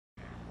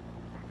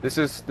This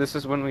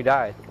is when we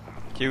die.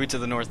 Kiwi to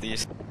the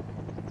northeast.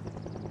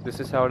 This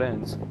is how it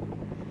ends.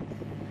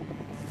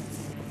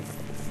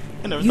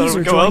 I never thought it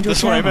would go out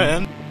this way,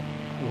 man.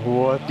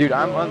 What? Dude,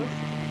 I'm on.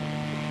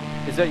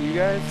 Is that you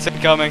guys? It's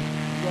incoming.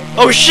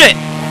 Oh shit!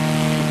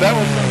 That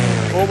was.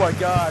 Oh my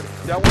god.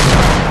 That was.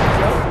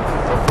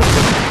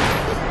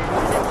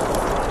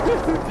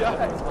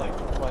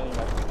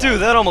 Dude,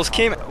 that almost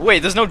came. Wait,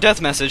 there's no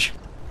death message.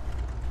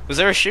 Was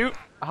there a shoot?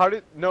 How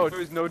did? No, there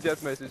was no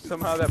death message.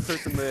 Somehow that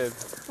person lived.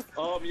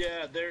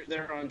 Yeah,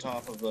 they're on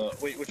top of the.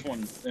 Wait, which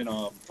one? In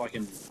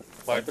fucking.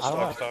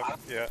 Stock.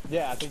 Yeah.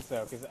 Yeah, I think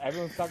so. Because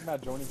everyone's talking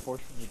about joining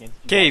forces against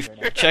you. Cave,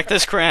 right check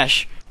this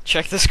crash.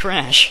 Check this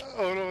crash.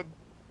 Oh no.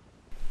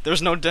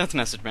 There's no death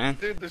message, man.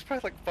 Dude, there's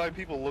probably like 5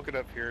 people looking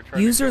up here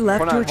trying User to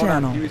left your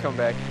channel. Kiwi's coming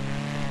back.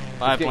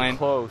 Bye, It's getting plane.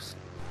 Close.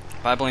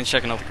 Bye, plane.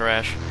 Checking out the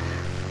crash.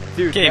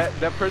 Dude, Cave.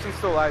 that person's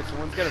still alive.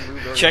 Someone's gotta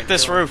move over. Check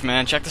this roof,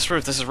 man. Check this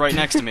roof. This is right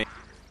next to me.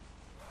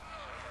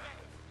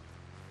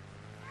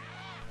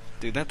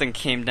 Dude, that thing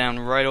came down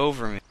right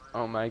over me.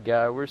 Oh my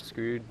god, we're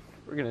screwed.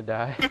 We're gonna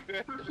die.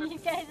 You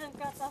guys have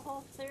got the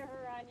whole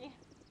server on you.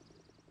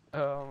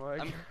 Oh my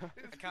god.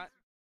 I can't